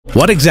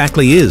What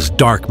exactly is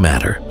dark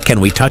matter? Can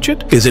we touch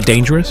it? Is it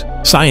dangerous?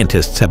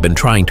 Scientists have been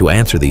trying to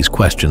answer these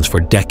questions for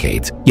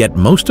decades, yet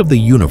most of the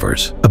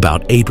universe,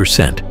 about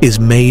 8%, is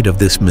made of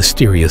this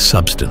mysterious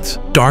substance.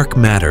 Dark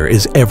matter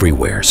is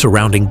everywhere,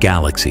 surrounding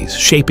galaxies,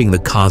 shaping the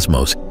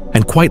cosmos,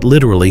 and quite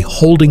literally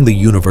holding the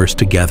universe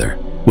together.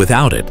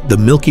 Without it, the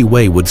Milky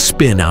Way would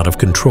spin out of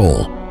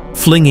control,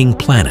 flinging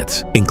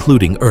planets,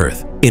 including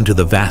Earth, into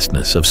the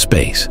vastness of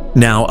space.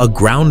 Now, a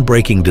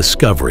groundbreaking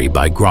discovery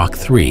by Grok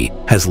 3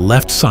 has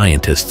left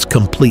scientists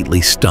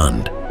completely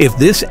stunned. If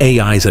this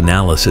AI's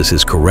analysis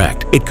is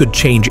correct, it could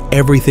change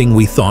everything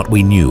we thought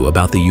we knew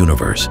about the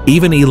universe.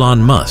 Even Elon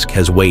Musk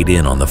has weighed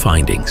in on the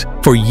findings.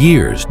 For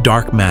years,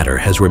 dark matter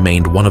has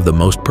remained one of the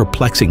most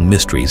perplexing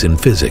mysteries in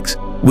physics.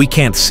 We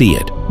can't see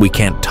it, we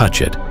can't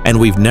touch it, and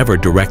we've never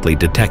directly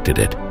detected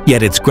it.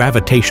 Yet its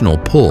gravitational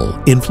pull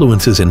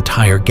influences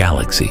entire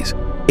galaxies.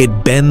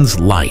 It bends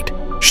light,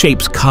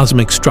 shapes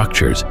cosmic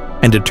structures,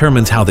 and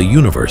determines how the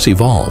universe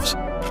evolves.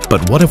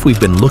 But what if we've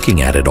been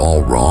looking at it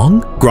all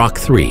wrong? Grok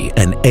 3,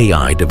 an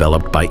AI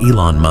developed by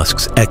Elon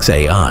Musk's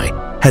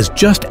xAI, has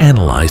just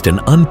analyzed an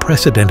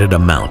unprecedented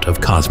amount of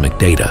cosmic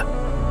data.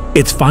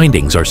 Its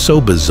findings are so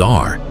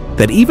bizarre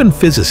that even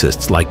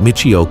physicists like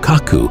Michio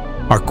Kaku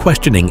are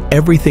questioning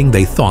everything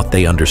they thought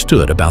they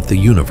understood about the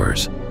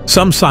universe.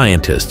 Some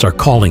scientists are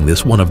calling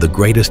this one of the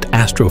greatest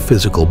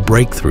astrophysical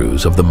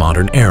breakthroughs of the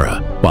modern era,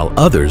 while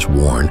others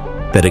warn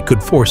that it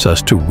could force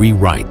us to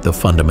rewrite the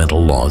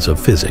fundamental laws of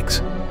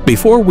physics.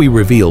 Before we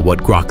reveal what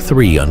Grok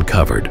 3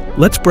 uncovered,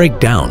 let's break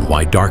down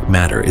why dark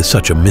matter is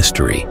such a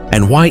mystery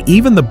and why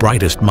even the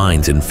brightest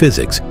minds in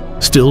physics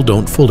still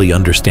don't fully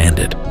understand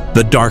it.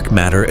 The dark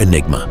matter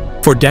enigma.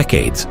 For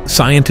decades,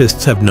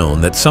 scientists have known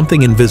that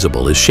something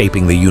invisible is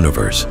shaping the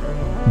universe.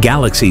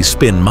 Galaxies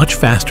spin much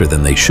faster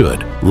than they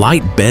should,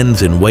 light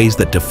bends in ways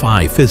that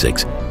defy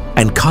physics,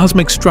 and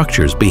cosmic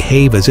structures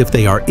behave as if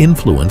they are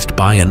influenced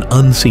by an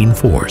unseen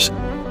force.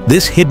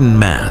 This hidden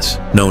mass,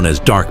 known as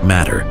dark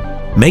matter,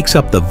 makes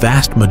up the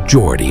vast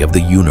majority of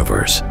the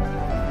universe.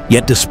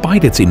 Yet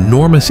despite its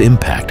enormous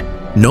impact,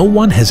 no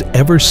one has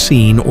ever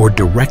seen or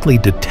directly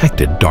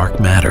detected dark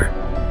matter.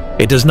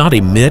 It does not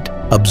emit,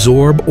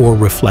 absorb, or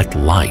reflect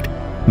light,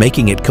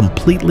 making it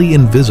completely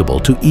invisible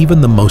to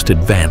even the most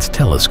advanced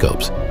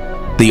telescopes.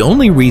 The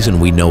only reason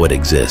we know it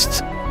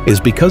exists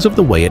is because of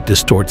the way it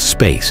distorts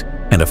space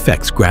and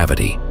affects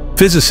gravity.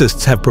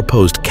 Physicists have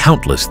proposed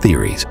countless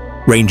theories,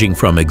 ranging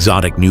from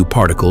exotic new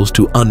particles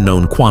to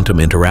unknown quantum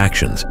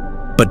interactions.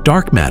 But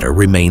dark matter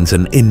remains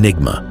an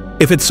enigma.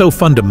 If it's so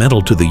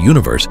fundamental to the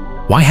universe,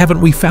 why haven't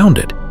we found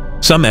it?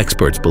 Some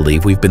experts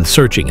believe we've been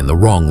searching in the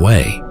wrong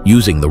way,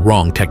 using the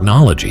wrong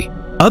technology.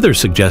 Others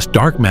suggest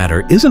dark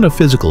matter isn't a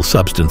physical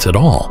substance at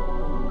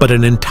all, but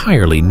an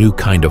entirely new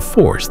kind of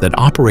force that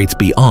operates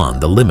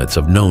beyond the limits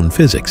of known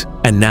physics.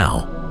 And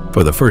now,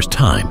 for the first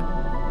time,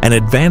 an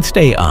advanced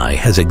AI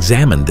has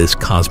examined this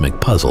cosmic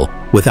puzzle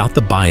without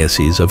the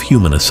biases of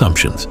human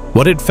assumptions.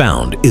 What it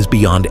found is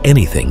beyond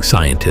anything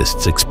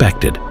scientists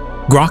expected.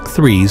 Grok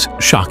 3's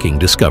shocking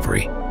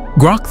discovery.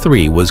 Grok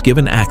 3 was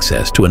given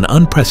access to an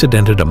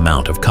unprecedented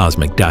amount of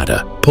cosmic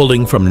data,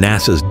 pulling from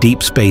NASA's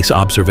deep space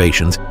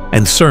observations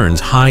and CERN's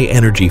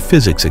high-energy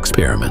physics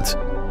experiments.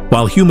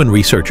 While human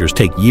researchers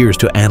take years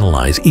to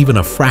analyze even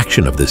a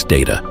fraction of this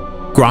data,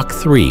 Grok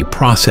 3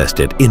 processed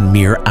it in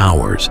mere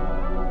hours.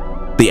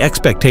 The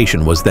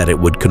expectation was that it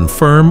would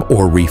confirm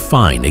or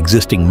refine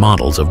existing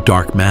models of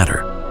dark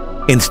matter.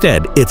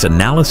 Instead, its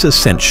analysis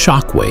sent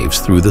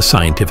shockwaves through the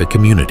scientific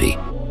community.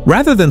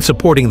 Rather than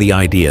supporting the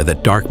idea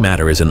that dark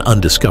matter is an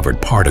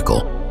undiscovered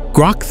particle,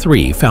 Grok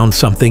 3 found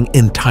something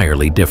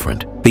entirely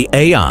different. The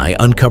AI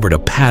uncovered a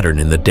pattern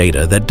in the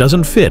data that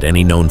doesn't fit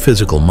any known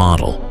physical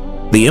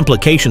model. The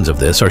implications of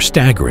this are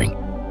staggering.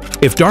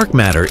 If dark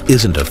matter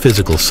isn't a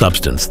physical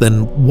substance,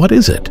 then what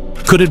is it?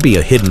 Could it be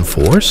a hidden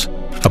force?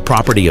 A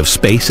property of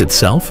space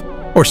itself?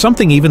 Or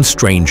something even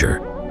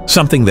stranger?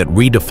 Something that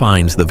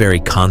redefines the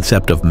very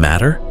concept of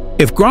matter?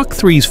 If Grok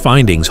 3's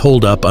findings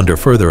hold up under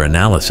further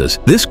analysis,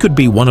 this could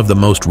be one of the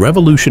most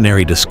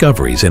revolutionary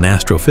discoveries in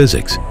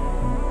astrophysics.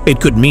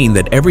 It could mean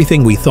that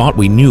everything we thought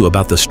we knew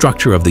about the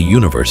structure of the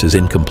universe is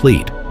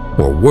incomplete,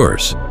 or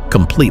worse,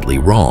 completely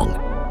wrong.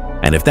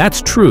 And if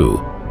that's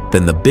true,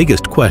 then the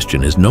biggest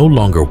question is no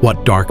longer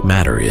what dark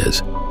matter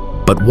is,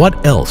 but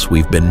what else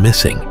we've been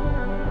missing.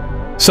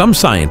 Some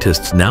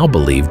scientists now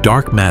believe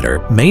dark matter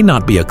may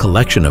not be a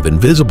collection of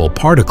invisible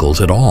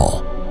particles at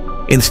all.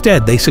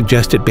 Instead, they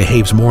suggest it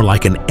behaves more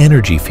like an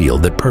energy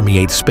field that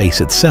permeates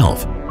space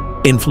itself,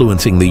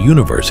 influencing the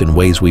universe in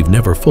ways we've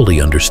never fully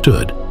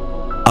understood.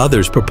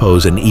 Others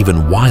propose an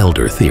even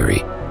wilder theory,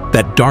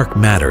 that dark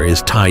matter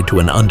is tied to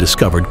an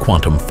undiscovered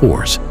quantum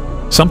force,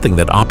 something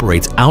that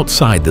operates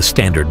outside the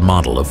standard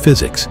model of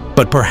physics.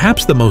 But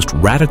perhaps the most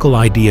radical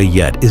idea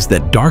yet is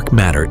that dark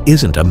matter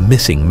isn't a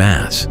missing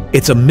mass.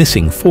 It's a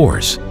missing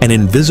force, an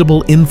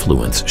invisible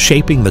influence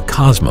shaping the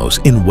cosmos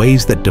in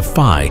ways that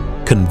defy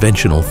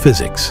conventional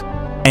physics.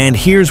 And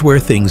here's where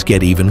things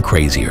get even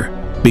crazier,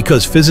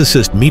 because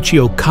physicist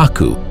Michio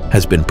Kaku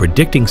has been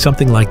predicting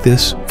something like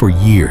this for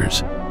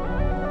years.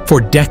 For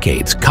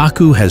decades,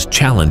 Kaku has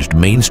challenged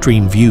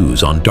mainstream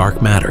views on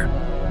dark matter,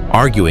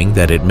 arguing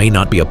that it may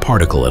not be a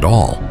particle at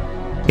all.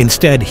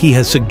 Instead, he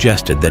has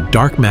suggested that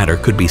dark matter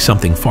could be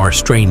something far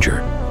stranger,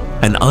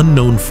 an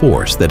unknown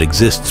force that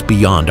exists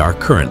beyond our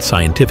current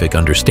scientific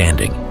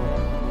understanding.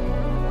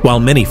 While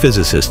many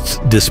physicists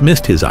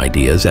dismissed his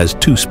ideas as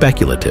too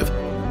speculative,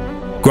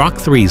 Grok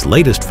 3's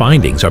latest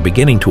findings are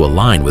beginning to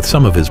align with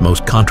some of his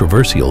most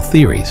controversial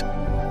theories.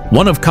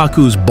 One of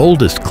Kaku's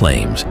boldest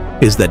claims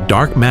is that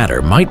dark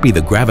matter might be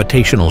the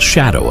gravitational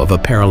shadow of a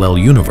parallel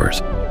universe.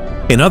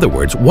 In other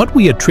words, what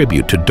we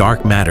attribute to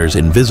dark matter's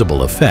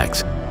invisible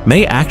effects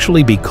may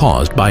actually be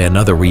caused by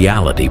another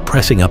reality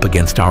pressing up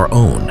against our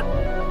own,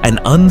 an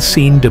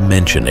unseen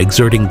dimension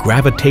exerting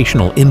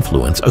gravitational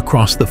influence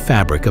across the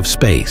fabric of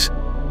space.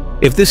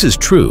 If this is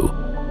true,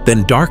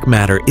 then dark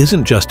matter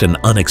isn't just an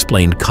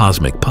unexplained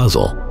cosmic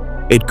puzzle.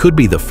 It could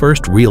be the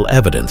first real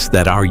evidence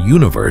that our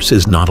universe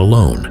is not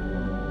alone.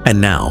 And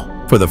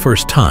now, for the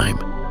first time,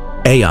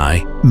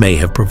 AI may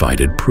have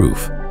provided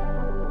proof.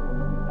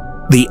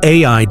 The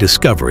AI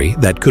discovery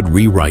that could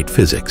rewrite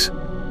physics.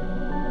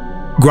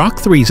 Grok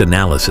 3's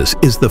analysis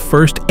is the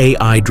first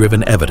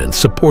AI-driven evidence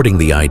supporting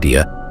the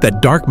idea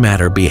that dark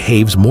matter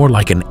behaves more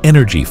like an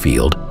energy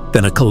field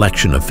than a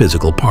collection of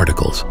physical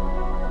particles.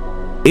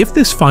 If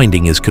this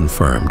finding is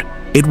confirmed,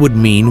 it would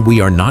mean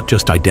we are not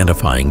just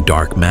identifying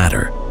dark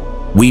matter.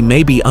 We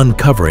may be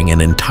uncovering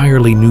an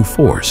entirely new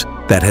force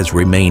that has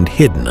remained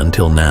hidden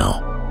until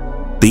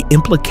now. The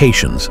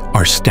implications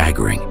are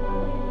staggering.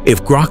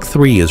 If Grok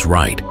 3 is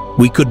right,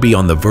 we could be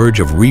on the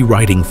verge of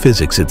rewriting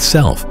physics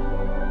itself.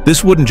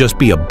 This wouldn't just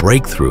be a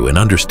breakthrough in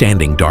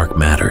understanding dark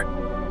matter.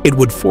 It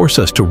would force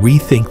us to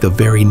rethink the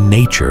very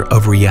nature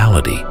of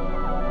reality.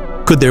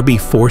 Could there be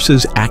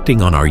forces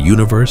acting on our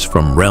universe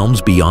from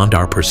realms beyond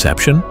our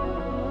perception?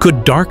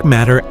 Could dark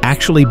matter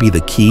actually be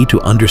the key to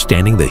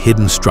understanding the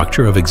hidden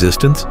structure of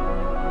existence?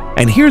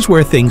 And here's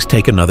where things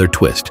take another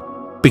twist,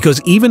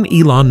 because even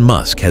Elon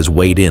Musk has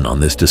weighed in on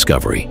this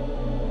discovery.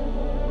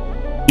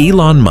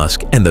 Elon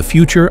Musk and the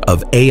future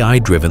of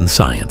AI-driven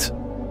science.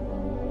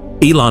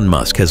 Elon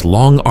Musk has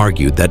long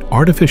argued that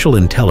artificial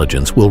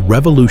intelligence will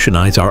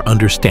revolutionize our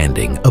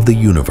understanding of the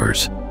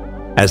universe.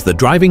 As the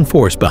driving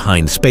force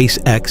behind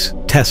SpaceX,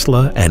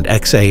 Tesla, and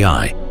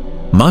xAI,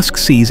 Musk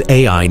sees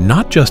AI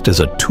not just as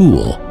a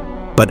tool,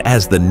 but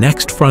as the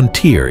next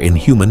frontier in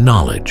human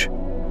knowledge.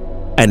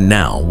 And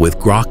now, with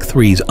Grok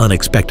 3's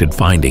unexpected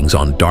findings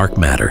on dark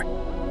matter,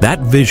 that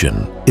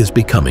vision is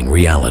becoming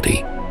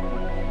reality.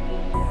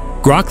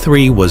 Grok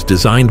 3 was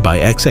designed by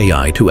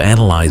xAI to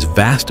analyze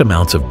vast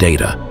amounts of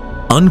data,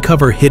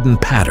 uncover hidden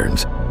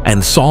patterns,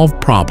 and solve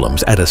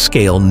problems at a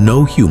scale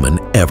no human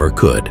ever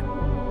could.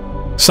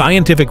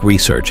 Scientific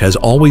research has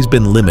always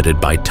been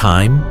limited by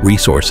time,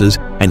 resources,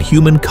 and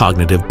human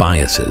cognitive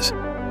biases.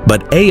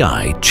 But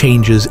AI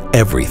changes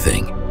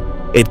everything.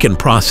 It can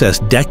process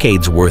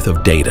decades' worth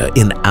of data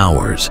in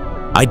hours,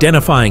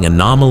 identifying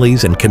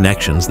anomalies and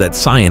connections that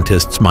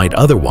scientists might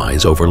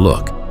otherwise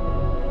overlook.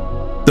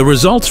 The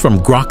results from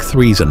Grok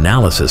 3's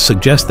analysis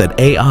suggest that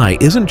AI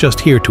isn't just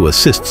here to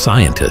assist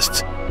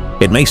scientists.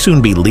 It may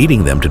soon be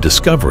leading them to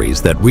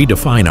discoveries that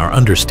redefine our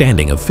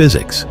understanding of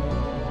physics.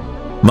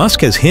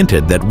 Musk has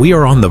hinted that we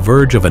are on the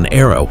verge of an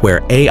era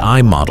where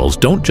AI models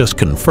don't just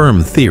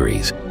confirm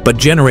theories, but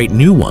generate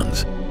new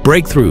ones,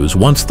 breakthroughs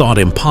once thought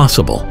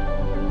impossible.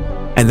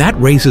 And that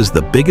raises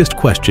the biggest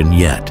question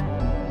yet.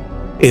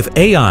 If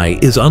AI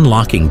is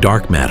unlocking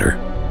dark matter,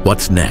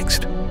 what's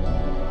next?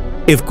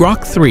 If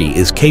Grok 3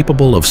 is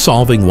capable of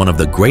solving one of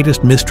the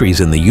greatest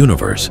mysteries in the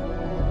universe,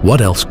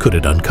 what else could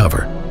it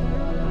uncover?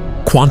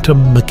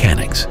 Quantum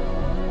mechanics,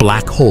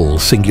 black hole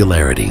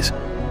singularities,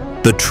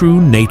 the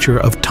true nature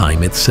of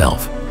time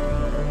itself.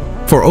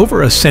 For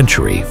over a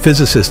century,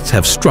 physicists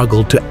have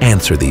struggled to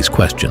answer these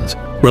questions,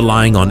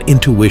 relying on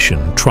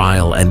intuition,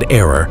 trial and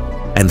error,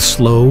 and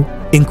slow,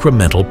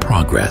 incremental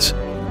progress.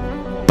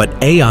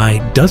 But AI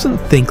doesn't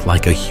think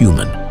like a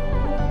human.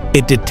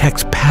 It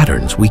detects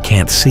patterns we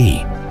can't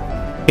see.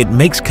 It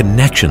makes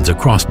connections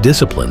across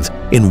disciplines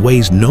in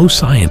ways no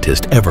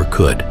scientist ever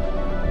could.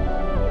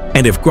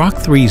 And if Grok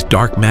 3's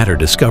dark matter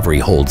discovery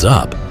holds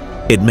up,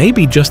 it may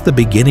be just the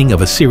beginning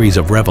of a series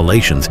of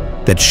revelations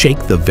that shake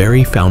the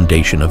very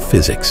foundation of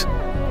physics.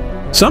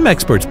 Some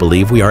experts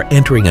believe we are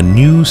entering a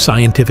new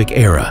scientific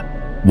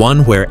era,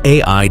 one where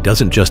AI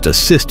doesn't just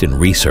assist in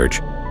research,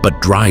 but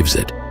drives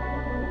it,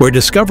 where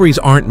discoveries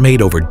aren't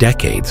made over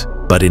decades,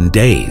 but in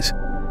days,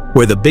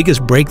 where the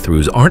biggest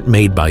breakthroughs aren't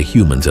made by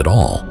humans at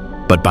all,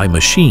 but by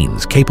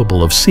machines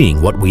capable of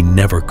seeing what we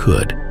never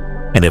could.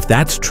 And if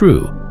that's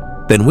true,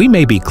 then we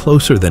may be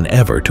closer than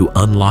ever to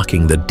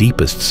unlocking the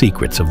deepest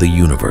secrets of the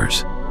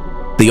universe.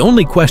 The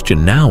only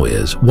question now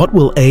is, what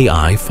will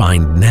AI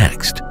find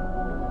next?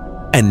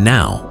 And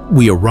now,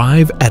 we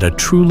arrive at a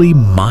truly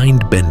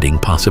mind-bending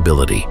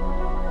possibility.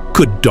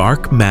 Could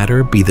dark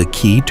matter be the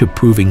key to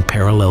proving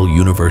parallel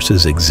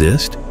universes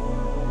exist?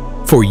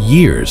 For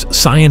years,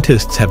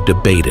 scientists have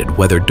debated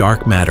whether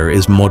dark matter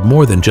is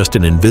more than just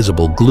an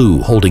invisible glue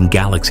holding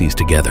galaxies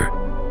together.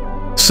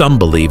 Some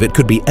believe it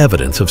could be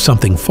evidence of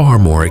something far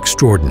more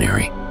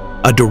extraordinary,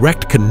 a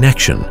direct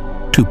connection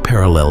to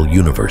parallel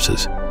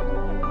universes.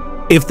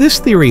 If this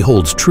theory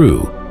holds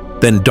true,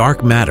 then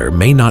dark matter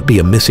may not be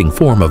a missing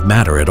form of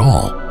matter at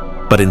all,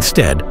 but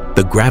instead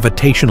the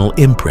gravitational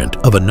imprint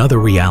of another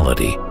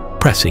reality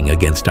pressing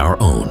against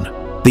our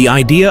own. The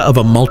idea of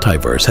a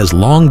multiverse has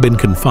long been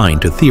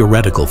confined to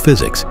theoretical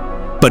physics,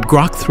 but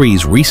Grok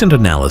 3's recent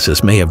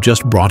analysis may have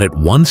just brought it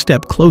one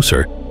step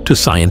closer to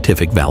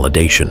scientific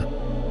validation.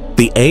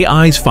 The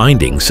AI's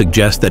findings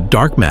suggest that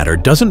dark matter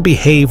doesn't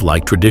behave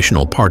like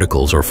traditional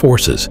particles or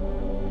forces.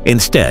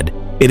 Instead,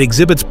 it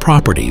exhibits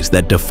properties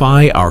that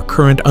defy our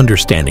current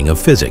understanding of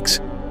physics,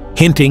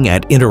 hinting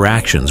at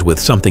interactions with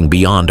something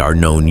beyond our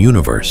known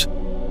universe.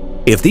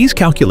 If these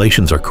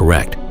calculations are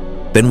correct,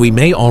 then we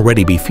may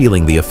already be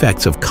feeling the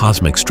effects of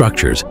cosmic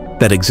structures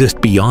that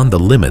exist beyond the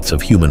limits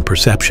of human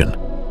perception.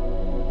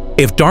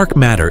 If dark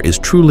matter is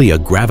truly a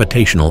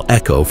gravitational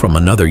echo from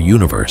another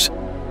universe,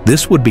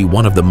 this would be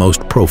one of the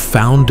most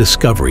profound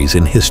discoveries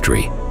in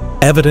history,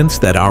 evidence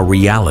that our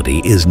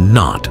reality is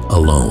not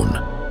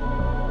alone.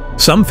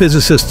 Some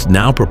physicists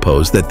now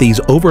propose that these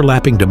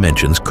overlapping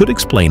dimensions could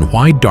explain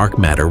why dark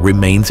matter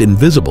remains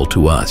invisible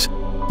to us,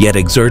 yet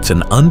exerts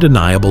an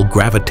undeniable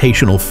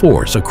gravitational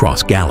force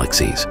across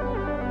galaxies.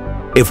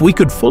 If we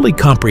could fully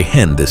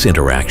comprehend this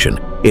interaction,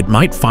 it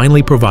might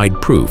finally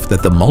provide proof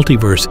that the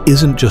multiverse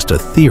isn't just a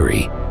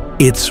theory,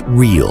 it's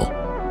real.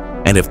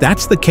 And if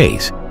that's the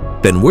case,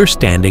 then we're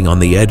standing on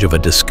the edge of a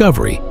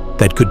discovery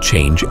that could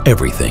change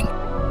everything.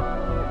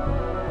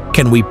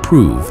 Can we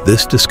prove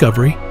this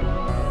discovery?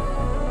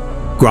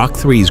 Grok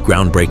 3's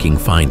groundbreaking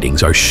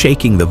findings are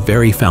shaking the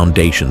very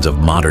foundations of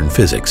modern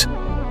physics,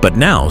 but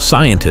now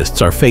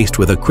scientists are faced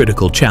with a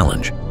critical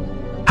challenge.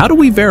 How do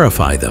we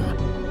verify them?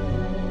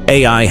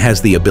 AI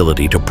has the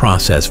ability to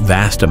process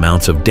vast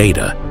amounts of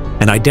data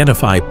and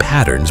identify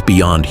patterns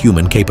beyond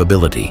human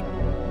capability.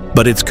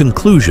 But its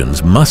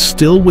conclusions must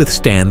still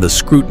withstand the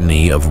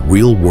scrutiny of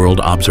real-world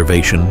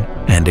observation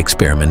and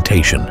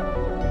experimentation.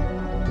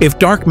 If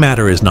dark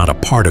matter is not a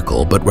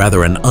particle but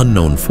rather an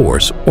unknown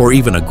force or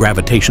even a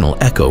gravitational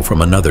echo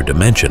from another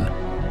dimension,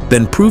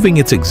 then proving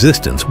its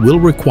existence will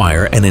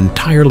require an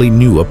entirely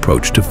new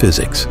approach to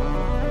physics.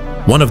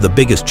 One of the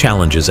biggest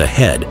challenges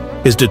ahead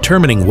is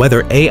determining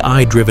whether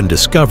AI-driven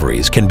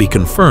discoveries can be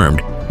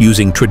confirmed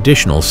using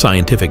traditional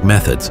scientific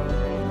methods.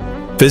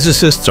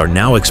 Physicists are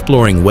now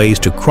exploring ways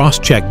to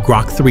cross-check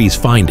Grok 3's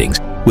findings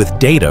with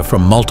data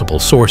from multiple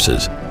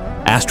sources,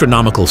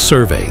 astronomical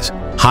surveys,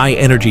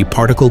 high-energy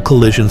particle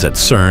collisions at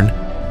CERN,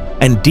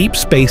 and deep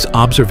space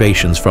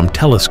observations from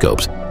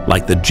telescopes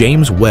like the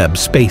James Webb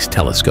Space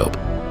Telescope.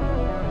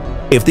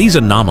 If these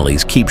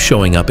anomalies keep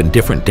showing up in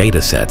different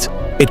data sets,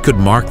 it could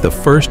mark the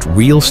first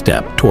real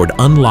step toward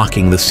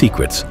unlocking the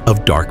secrets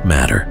of dark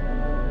matter.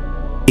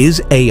 Is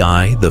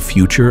AI the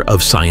future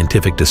of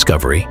scientific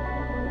discovery?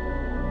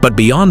 But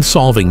beyond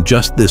solving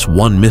just this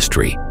one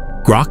mystery,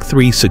 Grok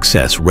 3's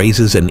success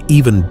raises an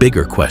even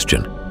bigger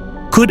question.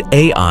 Could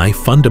AI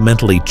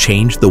fundamentally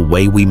change the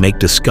way we make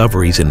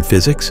discoveries in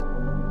physics?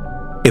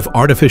 If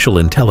artificial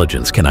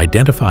intelligence can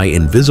identify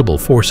invisible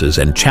forces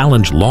and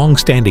challenge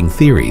long-standing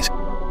theories,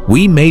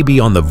 we may be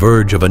on the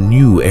verge of a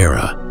new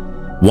era,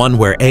 one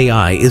where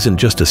AI isn't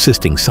just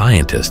assisting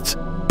scientists,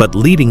 but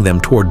leading them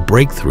toward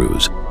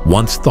breakthroughs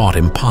once thought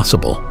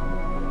impossible.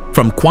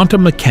 From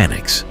quantum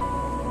mechanics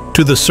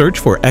to the search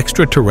for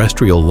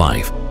extraterrestrial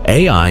life,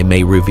 AI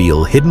may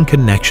reveal hidden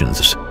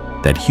connections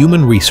that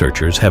human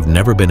researchers have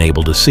never been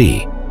able to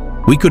see.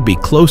 We could be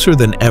closer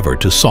than ever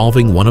to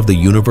solving one of the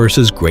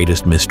universe's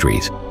greatest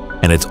mysteries,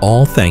 and it's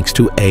all thanks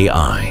to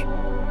AI.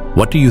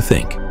 What do you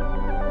think?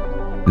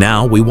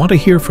 Now, we want to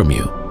hear from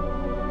you.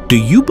 Do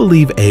you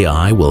believe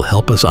AI will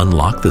help us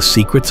unlock the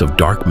secrets of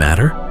dark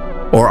matter?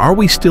 Or are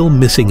we still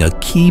missing a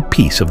key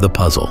piece of the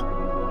puzzle?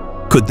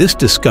 Could this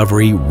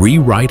discovery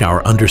rewrite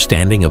our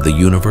understanding of the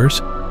universe?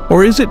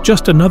 Or is it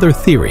just another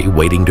theory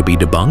waiting to be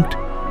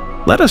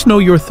debunked? Let us know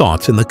your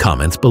thoughts in the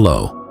comments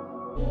below.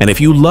 And if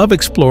you love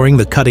exploring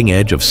the cutting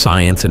edge of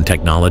science and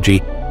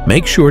technology,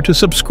 make sure to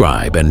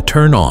subscribe and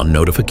turn on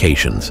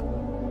notifications.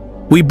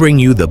 We bring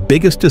you the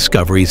biggest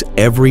discoveries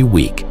every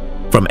week,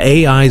 from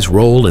AI's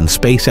role in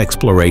space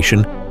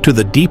exploration to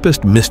the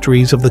deepest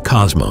mysteries of the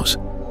cosmos.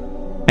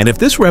 And if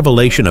this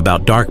revelation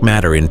about dark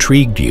matter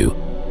intrigued you,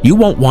 you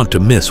won't want to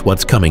miss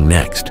what's coming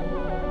next.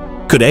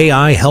 Could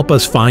AI help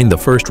us find the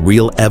first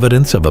real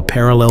evidence of a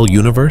parallel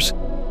universe?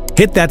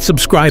 Hit that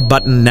subscribe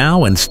button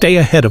now and stay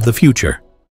ahead of the future.